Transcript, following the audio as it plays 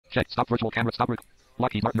Check. Stop virtual camera. Stop.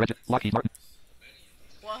 Lockheed Martin. Lockheed Martin.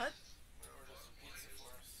 What?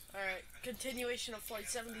 Alright. Continuation of flight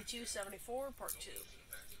 7274, part 2.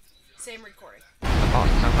 Same recording.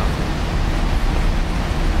 Pause. Sound off.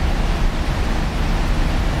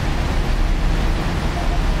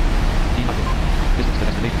 Distance to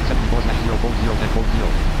destination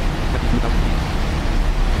 74/0401040.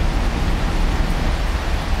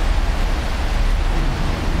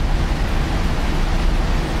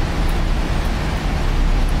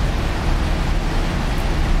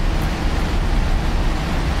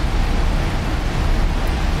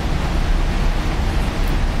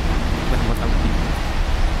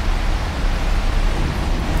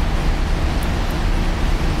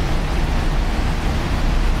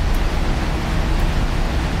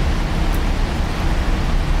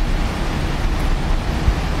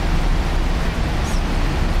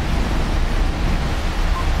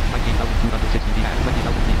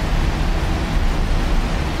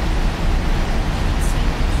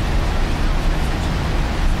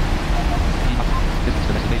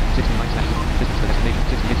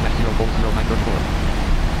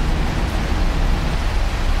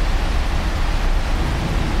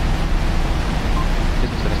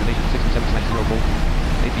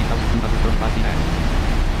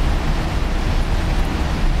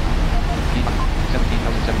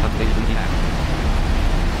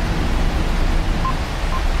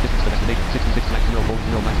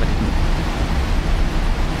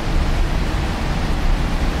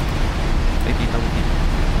 22,000 feet.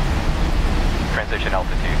 Transition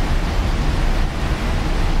altitude.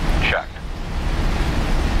 Checked.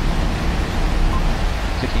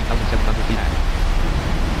 16,700 feet.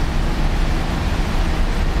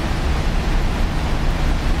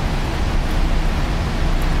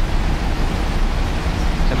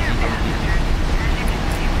 17,000 feet. As you can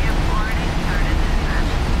see, we have already started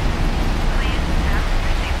dispatch. Please fasten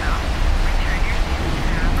your seatbelt, return your seats to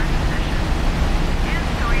their upper position, and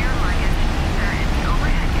store your luggage either in the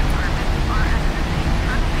overhead compartment or under the seat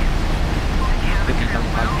front view. The cabin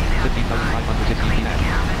crew will be notified. 15,560 Clean feet.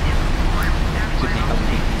 cabin is performed several 16,000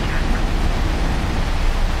 feet. safety checks.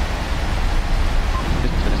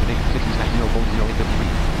 Distance to destination 60/04053.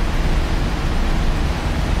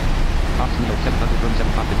 Fox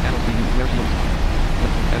 737 cockpit panel 3 new air shields.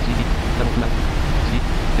 FCD level 2 C.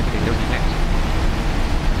 Indicate airspeed max.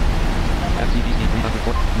 FCD speed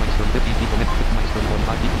 304 minus 50 feet per minute minus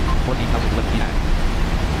 34.5 feet 14,011 feet.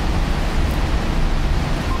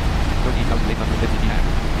 13,850 feet.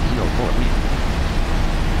 043.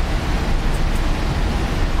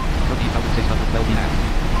 13,612 feet.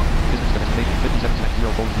 Distance to destination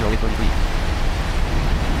 57/04033.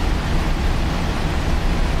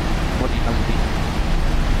 14,000 feet.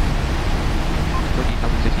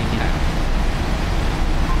 13,016 feet.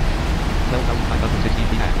 12,516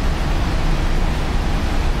 feet.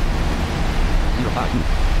 052.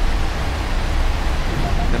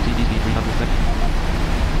 MCD speed 320.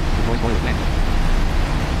 Deploy spoiler plant.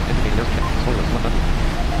 Indicated airspeed. Spoilers 100.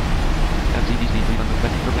 MCD speed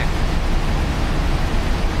 320 per plant.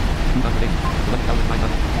 208.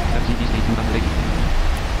 11,900. MCD speed 280.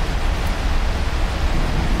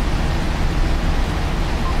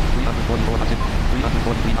 344 knots.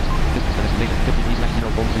 343 knots. Distance to destination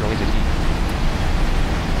 53/04080.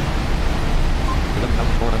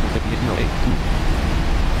 11,450 is 082.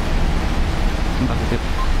 250.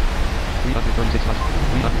 336 knots.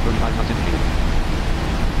 335 knots indicated.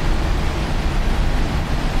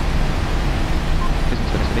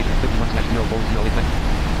 Distance to destination 51/04080.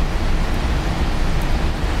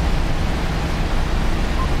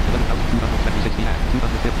 11,276 feet.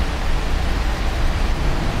 250.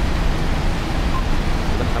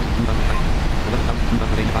 11,290.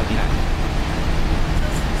 11,285 feet.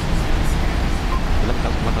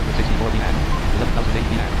 11,164 feet. 11,008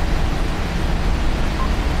 feet.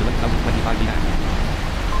 11,025 feet.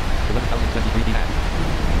 11,023 feet.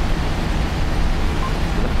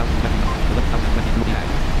 11,022 feet.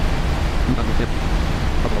 250.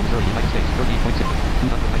 Buffalo, Missouri, United States, 13.6.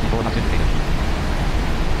 294 knots indicated.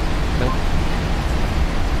 12.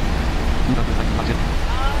 290 knots indicated.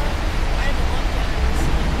 I haven't looked at it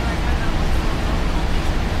recently, but I kind of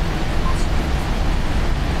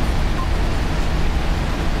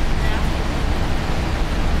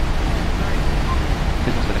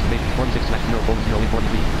Distance to destination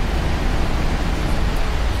 46/04043.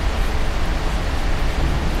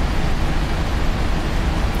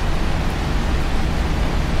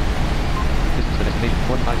 Distance to destination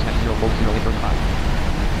 45/04035.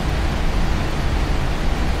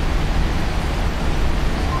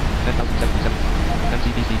 10,077.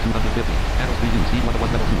 MCDC 250. Panel 3U, C101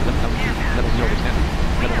 level 2.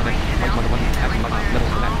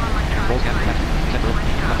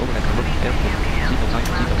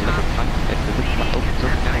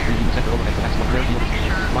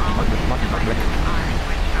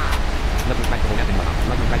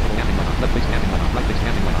 right double landing light on. Left base landing light on. Right base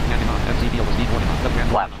landing light on. Landing on. MCB over speed warning on. Left grand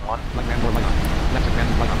Flaps 1. Left grand door light on. Left to grand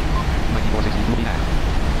light on. 9460 2 DMAC.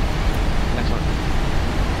 Left turn.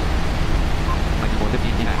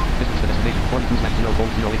 9450 DMAC. Distance to destination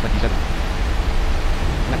 42/040 827.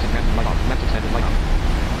 Left extended light on. Left extended light on.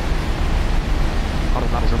 Auto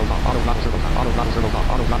throttle servos off. Auto throttle servos off. Auto throttle servos off.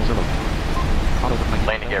 Auto throttle servos. Auto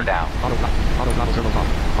Landing gear down. Auto throttle servos off.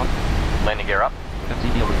 Landing gear up.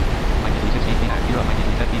 MCB over. 9360 DMAC. Gear up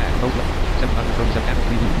 9310 DMAC. Nose left. 737 amber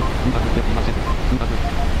 3 250 knots in. 200.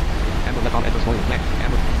 Amber left on enter spoiler flank.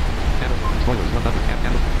 Amber. Spoilers 100.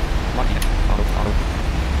 Amber. Lucky. Auto.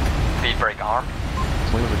 Speed brake arm.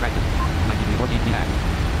 Spoilers retracted. 9314 DMAC.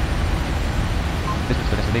 Distance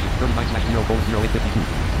to destination 39/040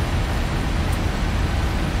 852.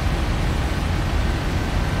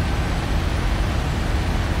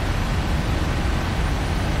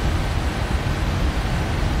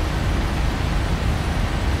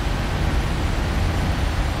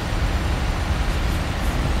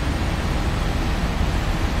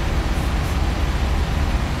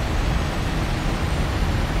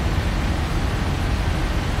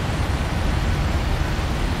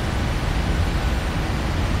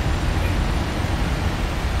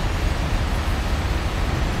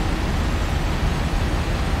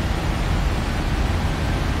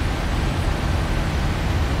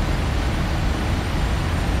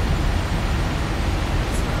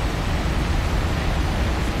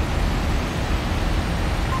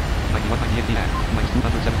 Minus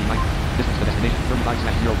 279. Distance to destination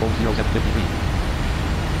 35/040 753.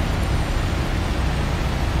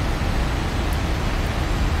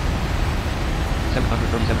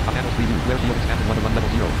 Panel 3 where field expanded 1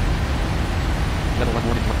 level 0. Level 1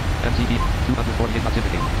 warning. MCB 248 knots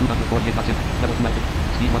indicate. 248 knots in. Level 2 active.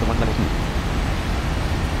 Speed 1 level 2.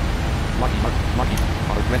 Lucky.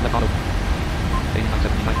 Auto red left auto.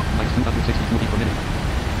 8979 minus 262 feet per minute.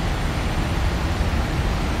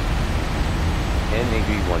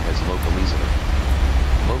 NAV1 has localizer.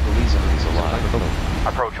 Localizer is alive.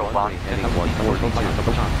 Approach Oman. Heading 142.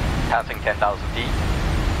 Passing 10,000 feet.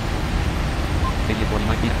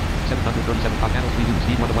 49 feet. 737 panel 3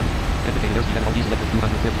 speed 1 indicator airspeed and LD selected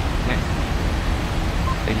 250. Land.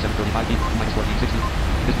 8735 feet minus 1460.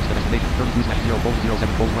 Distance to destination 32/040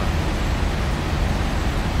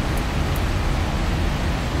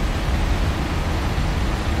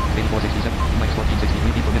 8467 minus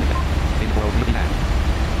 1463 feet per minute. 8403 feet.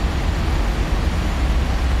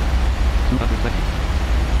 220.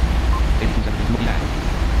 8272 feet.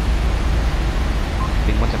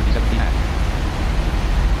 8177 feet.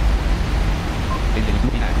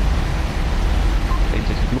 82 feet.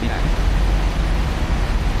 862 feet.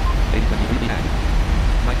 823 feet.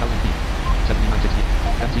 9,000 feet. 7960.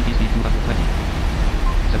 MCB speed 220.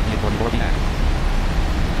 7844 feet.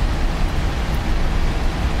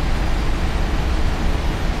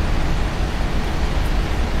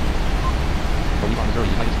 30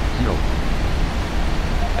 minus 0.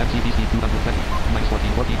 MCB speed 220. Minus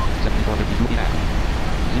 1440. 7452 feet.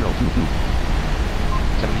 022.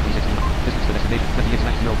 7360. Distance to destination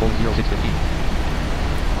 28/040 615.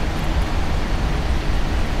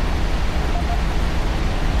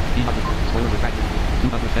 Spoiler retracted.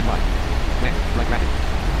 210 wide. Left, right rapid.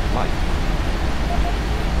 Wide.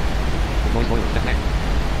 Deploy spoiler, left left.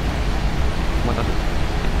 100.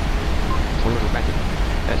 Spoiler retracted.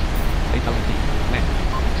 S. 8,000 feet. Left.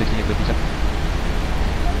 6857.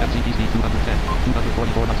 MCB speed 210.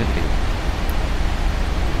 244 knots indicated.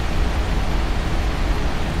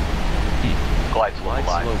 Glide slope Glide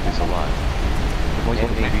alive. slope is alive.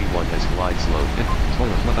 NAV1 has glide slope.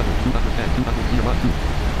 Spoilers 100. 210. 200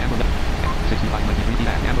 Amber left. 6593 feet.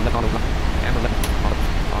 Amber left auto left. Amber left.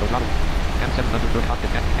 Auto throttle. M730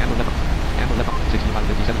 cockpit. Amber left. Amber left.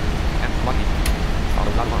 6557. And lucky.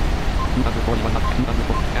 Auto throttle on. 241 knots.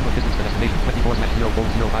 204. Amber distance to destination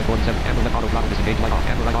 24/040 Amber left auto throttle disengage light off.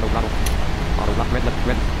 Amber right auto throttle. Auto left. Red left.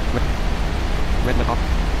 Red left off.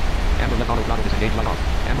 Amber left auto throttle disengage light off.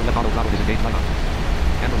 Amber left auto throttle disengage light off.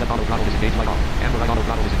 Amber left auto throttle disengage light off. Amber right auto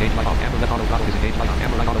throttle disengage light off. Amber left auto throttle disengage light off.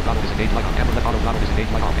 Amber right auto throttle disengage light off. Amber left auto throttle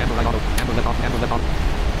disengage light off. Amber right auto. Amber left off. Amber left auto.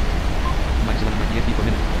 Minus 1198 feet per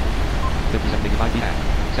minute. 5785 feet.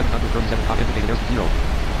 737 top indicator airspeed 0.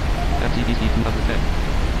 MCB speed 210.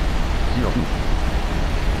 02.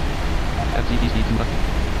 MCB speed 200.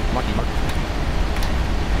 Lucky mark.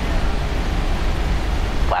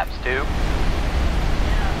 Flaps 2.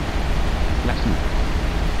 Flaps 2.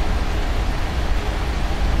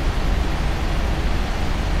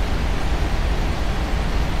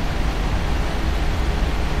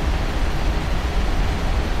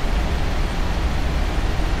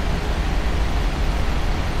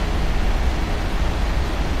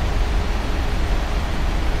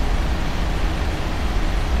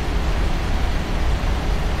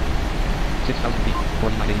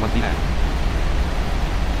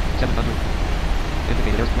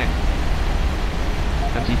 indicated airspeed land.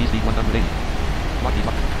 MCD speed 180. Lockheed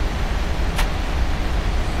Martin.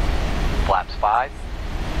 Flaps 5.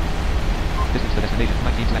 Distance to destination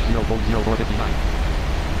 19/00459.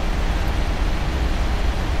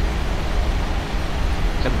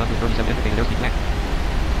 737 indicated airspeed land.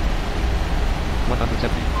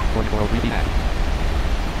 170. 4403 feet at.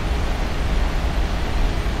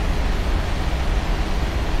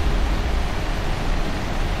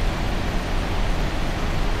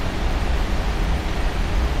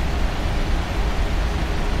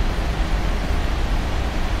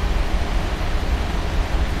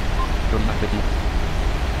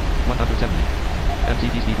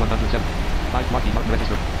 MCD speed 170. 5 Lockheed Martin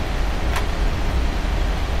registered.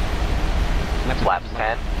 Flaps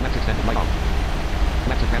 10. Flaps extended light on.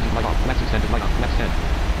 Flaps extended light on. Flaps extended light on. Flaps 10.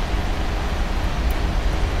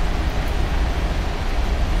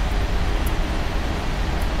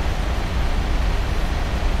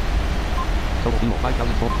 Total fuel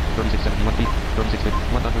 5,436.71 feet. 36 feet.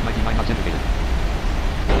 199 knots indicated.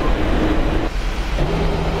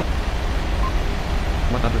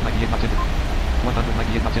 198 knots indicated.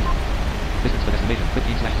 198 knots indicated. Distance to destination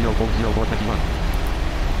 15/00421.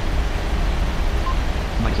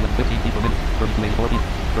 Minus 1115 feet per minute. 3284 feet.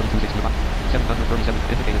 3265. 737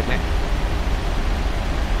 indicated land.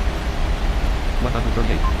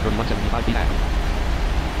 138. 3175 feet at.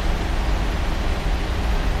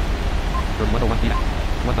 3101 feet at.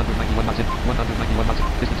 191 knots in. 191 knots in.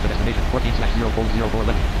 Distance to destination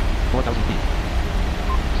 14/00411. 4,000 feet.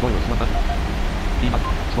 Spoilers 100.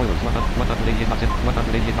 Spoilers 188 knots in.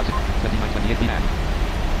 188 knots in. 2928 feet at.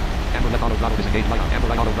 Amber left auto throttle disengage light on. Amber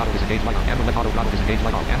right auto throttle disengage light on. Amber left auto throttle disengage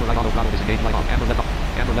light on. Amber right auto throttle disengage light on. Amber left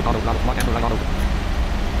auto throttle lock. Amber right auto.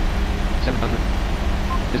 700.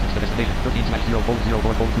 Distance to destination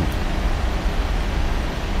 13/00442.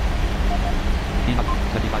 T knots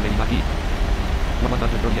 2589 feet.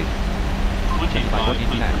 138. 2514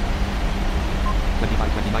 feet at.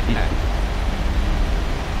 2529 feet at.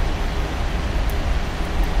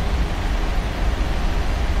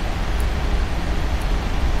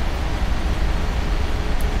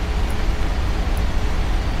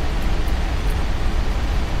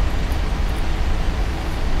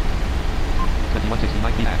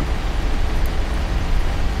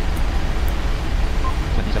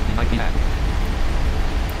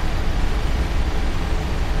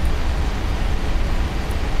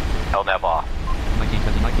 LNAV off.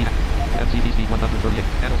 1929 feet. MCD speed 138.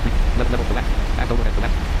 Handle speed. Level to left. Act overhead to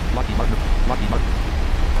left. Lockheed Martin. Lockheed Martin.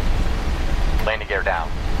 Landing gear down.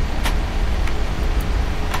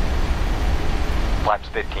 Flaps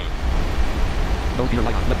 15. Nose gear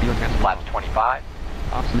light on. Left gear transfer. Flaps 25.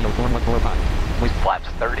 Off studio form 145. Waste. Flaps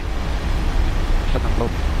 30. Shut down flow.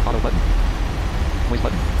 Auto button. Waste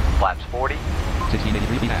button. Flaps 40.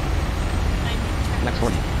 1683 feet at. Flaps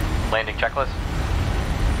 40. Landing checklist.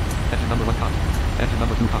 Engine number 1 con. Engine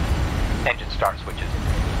number 2 con. Engine start switches.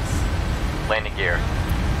 Landing gear.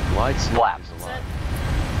 Glide slope Flaps. is alive.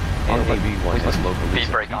 NAV1 has local Speed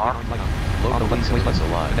leasing. brake arm. Auto button. Leasing Waste is button.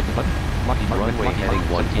 alive. Connected button. Lockheed Martin. Runway Lockheed heading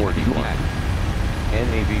Martin. 140 feet at.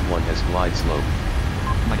 NAV1 has glide slope.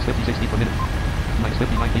 Minus 56 feet per minute. Minus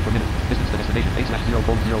 59 feet per minute. Distance to destination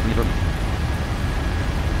 8/04030.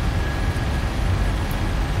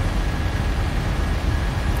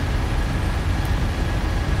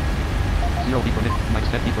 0 feet per minute. Minus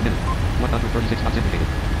 10 feet per minute. 136 knots indicated.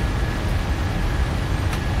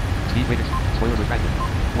 Speed ratings. Spoilers retracted.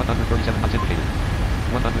 137 knots indicated.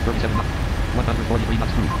 137 knots. 143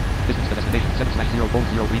 knots through. Distance to destination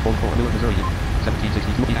 7/04034 Miller, Missouri.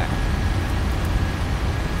 1762 feet at.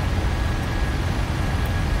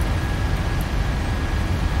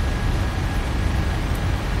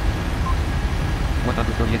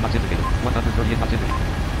 138 knots indicated. 138 knots indicated.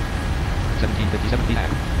 1757 feet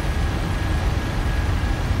at.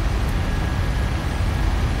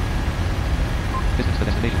 Distance to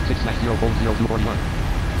destination 6/04041.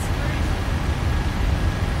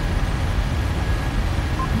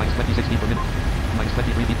 Minus 26 feet per minute. Minus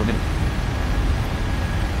 23 feet per minute.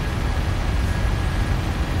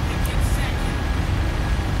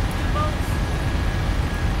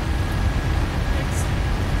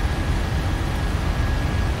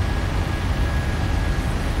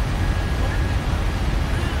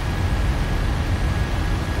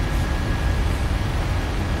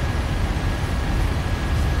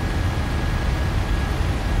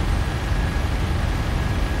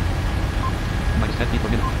 Minus 10 feet per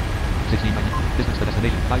minute. 1690. Distance to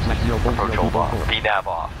destination 5/04044. Approach hold off. VNAV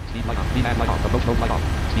off. Speed light on. VNAV light on. Approach mode light on.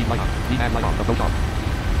 Speed light on. VNAV light on. Approach on.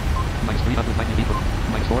 Minus 390 feet per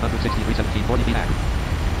minus 463 1740 feet at.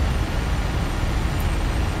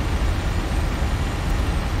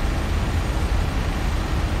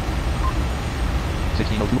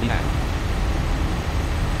 1402 VLAN.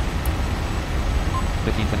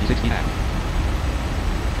 1526 VLAN.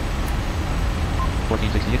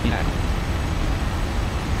 1468 VLAN.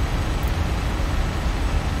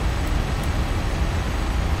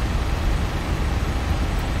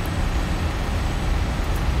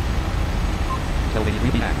 Cell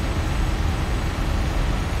 83 VLAN.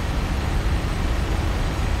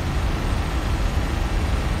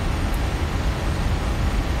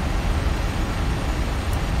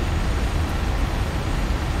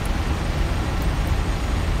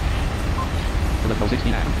 Level 6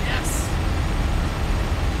 VLAN. Yes.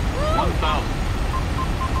 1,000.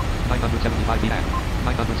 975 VLAN.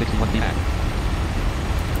 961 VLAN.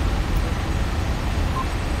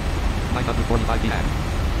 945 VLAN.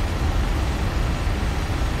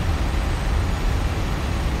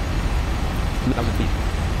 2,000 feet.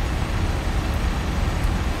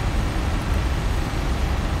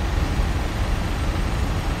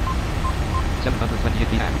 728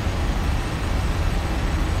 VLAN.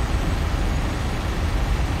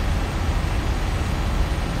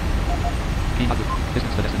 300.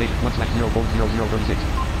 Distance to destination 1/0.0036.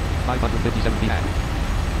 557 VLAN.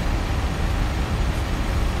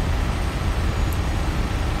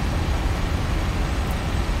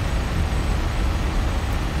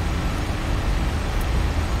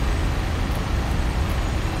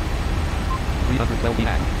 312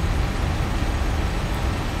 VLAN.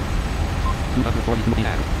 242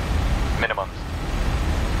 VLAN. Minimums.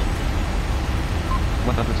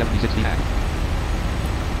 176 VLAN.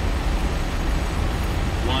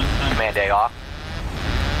 100. Command A off.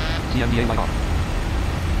 CMDA light off.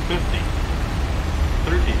 50.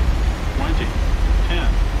 30. 20. 10.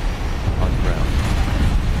 On ground.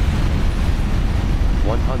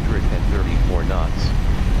 134 knots.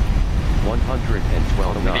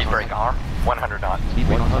 112 Speed knots. brake arm. 100 knots. Speed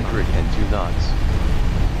brake on. 102 knots.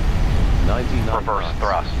 99 Reverse knots.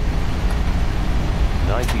 thrust.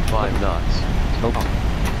 95 knots. Smoke on.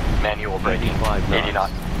 Manual braking. 85 80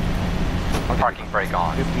 knots. knots. Parking brake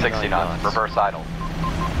on. 59 60 knots. knots. Reverse idle.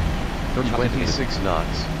 30 knots indicated. 26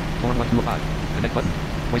 knots. 41205. Connect button.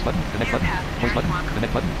 Voice button. Connect button. Voice button.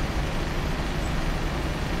 Connect button.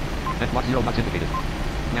 Net block 0 knots indicated.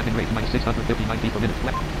 Landing rate minus 659 feet per minute.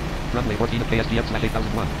 Left. Runway 14 of KSGF /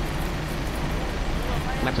 8001.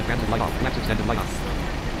 Flaps and transit light off. Flaps extended light off.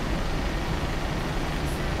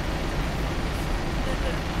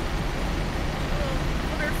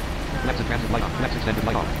 Flaps and transit light off. Flaps extended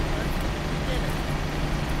light off.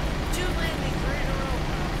 Two landings right in a row.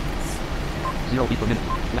 0 feet per minute.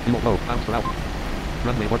 Left fuel low. Pounds per hour.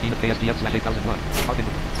 Runway 14 of KSGF / 8001.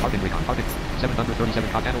 Parking recon. Parking. 737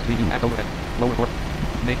 hot channel 3 aft overhead. Lower port.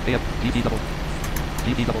 Make AF. GP double.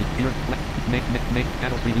 GP double. Here. Left. Make.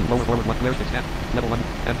 Channel 3 lower forward 1. Clear 6 scan. Level 1.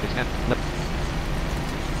 M 6 scan. Left.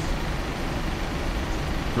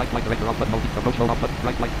 Right flight director off button. Approach low off button.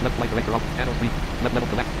 Right flight. Left flight director off. Channel 3. Left level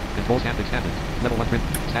to left. Control stand expanded. Level 1 trim.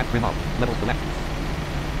 Staff trim off. Levels to left.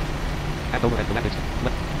 Aft overhead to left.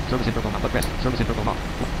 Left. Service intercom off. Press. Service intercom off.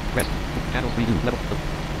 Press. Channel 3 level.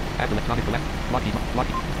 Add electronic to left. Lockheed.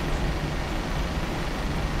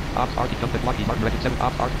 Ops Arctic jump at Lockheed Martin Record 7.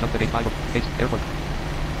 Ops Arctic jump at 85. Gates. Airport.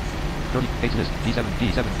 30. Gates list.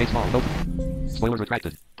 G7. Gates small. Note. Spoilers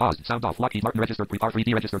retracted. Paused. Sound off. Lockheed Martin registered.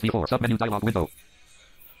 P3d registered. P4. Submenu dialog window.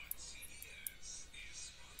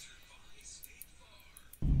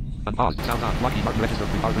 Unpaused. Sound on. Lockheed Martin registered.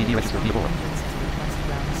 P3d registered. P4.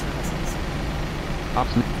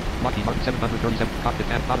 Ops. Lockheed Martin 737. Cockpit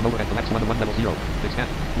and bottom overhead. Collapse 1 to 1 level 0. Expand.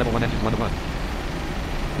 Level 1 engines 1 to 1.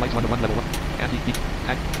 Lights 1 to 1 level 1. Anti-peak.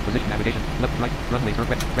 Tag. Position navigation. Left, right. Runway turn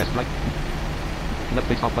left. Press right. Left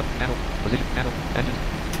face off button. Panel. Position. Panel. Engines.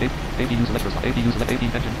 APU selector start. APU select. APU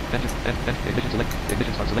engine. Ignition select.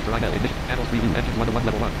 Ignition start selector. INL. Ignition. Panel 3 engines 1 to 1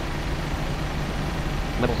 level 1.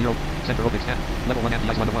 Level 0. Center open scan. Level 1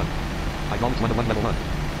 anti-ice 1 to 1. Hydraulics 1 to 1 level 1.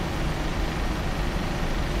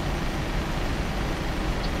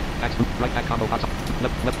 Back scoop, right back combo pops up.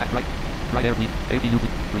 Left back right. Right air lead. APU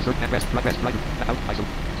lead. Reserve at rest. Right rest. Right. Back out. ISO.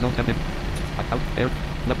 Zone temp in. Back out. Air.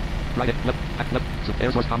 Left. Right. Left. Back left. So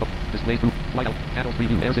air source combo. Display through. Light out. Channel 3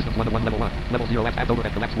 view. Air systems 1 to 1 level 1. Level 0 aft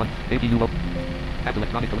overhead collapse 1. APU low. Aft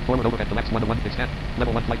electronic forward overhead collapse 1 to 1. Expand.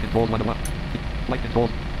 Level 1 flight controls 1 to 1. Flight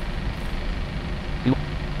controls. Fuel.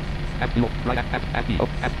 Aft fuel. Right aft fuel.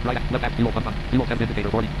 Aft right left aft fuel pump on. Fuel temp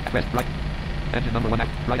indicator 40. At rest. Right. Engine number 1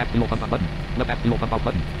 aft, right aft fuel pump on button. Left aft fuel pump out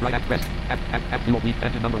button. Right aft press. Aft fuel lead.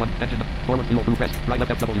 Engine number 1. Engine forward fuel through press. Right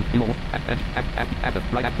left FW. Fuel.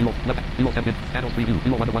 Aft right aft fuel. Left aft fuel temp in. Channel 3 view.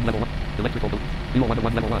 Fuel 1 to 1 level 1. Electrical. Fuel 1 to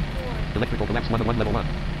 1 level 1. Electrical collapse 1 to 1 level 1.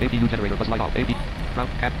 APU generator plus light off. AP. Ground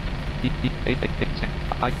cap.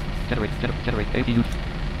 I. Generate. APU.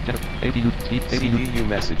 APU, speed, APU. CDU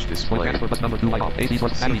message Source displayed. transfer bus number 2 light off. AC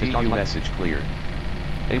source battery discharge CDU light. message cleared.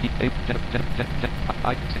 AC,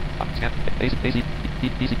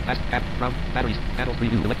 ground, batteries, panels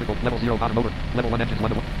preview, electrical, level 0 bottom motor, level 1 engines 1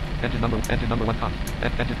 to 1, engine number 1 con,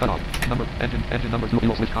 engine cut off, engine number 2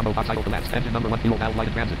 wheel switch combo box idle collapse, engine number 1 fuel valve light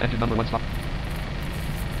in transit, engine number 1 stop.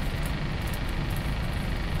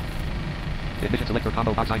 Ignition selector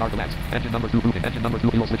combo box IR collapse, engine number 2 moving, engine number 2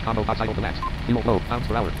 wheel switch combo box idle collapse, fuel flow, pounds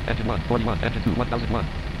per hour, engine 1, 41, engine 2, 1001.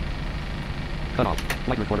 Cut off.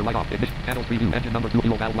 Light recorder light off. Ignition. Panels preview. Engine number 2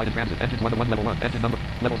 wheel valve light in transit. Engines 1 to 1 level 1. Engine number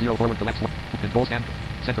level 0 forward collapse 1. Control stand.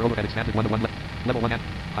 Center overhead expanded 1 to 1 level 1 and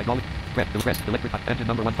hydraulic. Press. Electric. Engine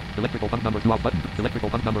number 1. Electrical pump number 2 off button. Electrical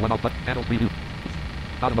pump number 1 off button. Panels preview.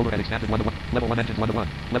 Bottom overhead expanded 1 to 1. Level 1 engines 1 to 1.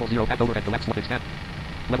 Level 0 packed overhead collapse 1 expand.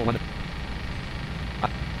 Level 1.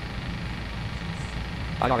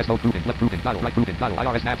 IRS mode proving, left proving, dial, right proving, dial,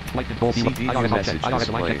 IRS nav, light control, CDU message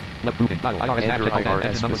displayed. left proving, dial, IRS nav, Enter check, IRS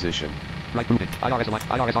engine number, position. right proving, IRS align,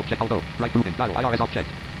 IRS object, although, right proving, dial, IRS object,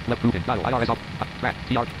 left proving, dial, IRS off, track,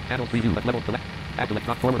 TR, panels preview, level to left, act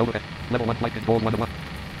electron, forward overhead, level 1, flight controls 1 to 1,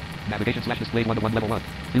 navigation slash display 1 to 1, level 1,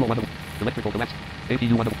 fuel 1 to 1, electrical collapse,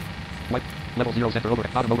 APU 1 to 1, white, level 0 center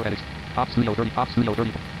overhead, bottom overhead, op studio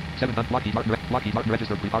 30, 7 Lockheed Martin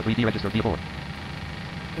registered, R3D registered, D4.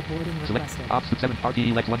 The boarding Select requested. Ops 7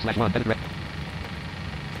 RTE Lex 1/1 edit red.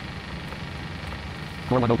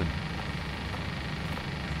 Door 1 open.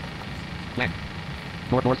 Land.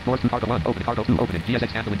 Doors 2 cargo 1 open. Cargo 2 opening.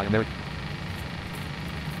 GSX handling by American.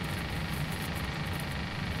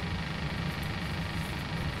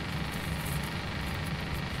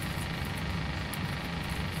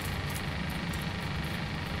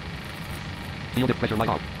 Field dip pressure light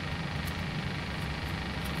off.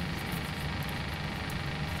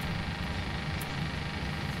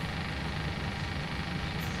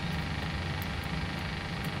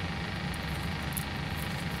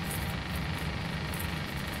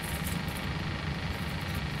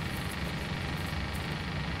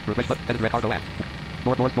 Refresh button, edit red cargo app.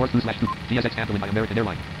 Doors 2/2. GSX handling by American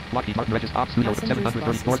Airlines. Lockheed Martin Regis Ops Studio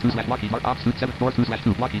 730. Doors 2//. Lockheed Martin Ops 7. Doors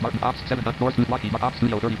 2/2. Lockheed Martin Ops 7. Doors 2. Lockheed Martin Ops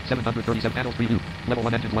Studio 30. 737 panels preview. Level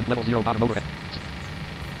 1 engines 1. Level 0 bottom overhead.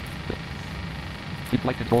 Keep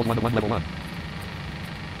flight controls 1 to 1 level 1.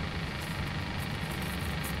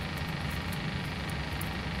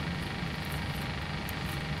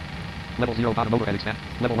 Level 0 bottom overhead expand.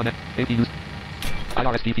 Level 1 APUs.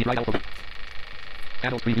 IRSDP right alpha.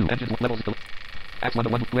 Panels preview. Engines levels. Axe 1 to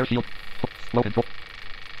 1. Flare shield. Low control.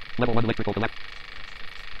 Level 1 electrical collapse.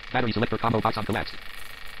 Battery selector combo box on collapse.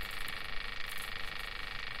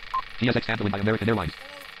 GSX handling by American Airlines.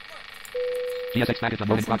 GSX package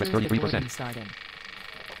unload in progress 33%. Started.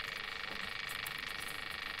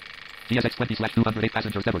 GSX 20/208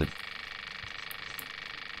 passengers deported.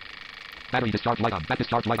 Battery discharge light on. Back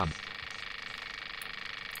discharge light on.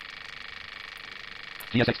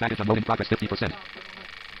 GSX package unload in progress 50%.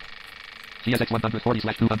 GSX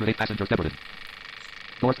 140/208 passengers deported.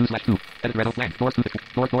 Doors 2/2. Edit red blank. Doors 2.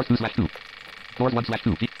 Doors 2/2. Doors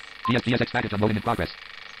 1/2. GSX package unloading in progress.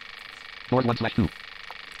 Doors 1/2.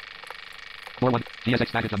 Door 1.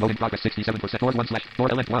 GSX package unloading progress 67%. Doors 1/. Door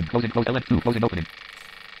LN1 closing close LN2 closing opening.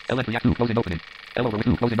 LN3 2 closing opening. L over win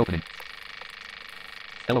 2 closing opening.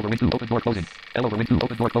 L over win 2 open door closing. L over win 2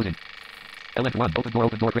 open door closing. LN1 open door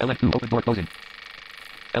LN2 open door closing.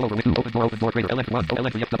 L over win 2 open door greater LN1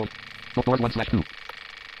 LN3 double. Doors 1/2.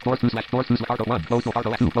 Doors 2/2 cargo 1 closed door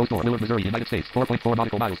cargo 2 closed door Willard, Missouri, United States 4.4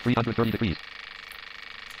 nautical miles 330 degrees.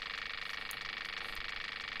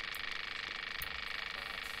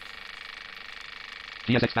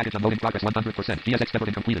 GSX package unloading progress 100%. GSX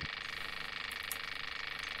deporting completed.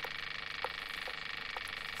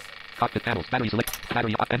 Cockpit panels. Battery select.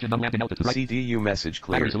 Battery up. Engine unlanding altitude. Right. CDU message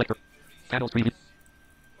Battery cleared. selector. Panels preview.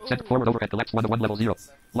 Sent forward overhead collapse 1 to 1 level 0.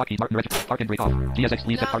 Lockheed Martin register. Park and break off. GSX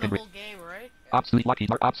please set Not park the and break. whole game, right? Op Studio Lockheed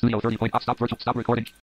Martin Op Studio 30 point op stop virtual stop recording.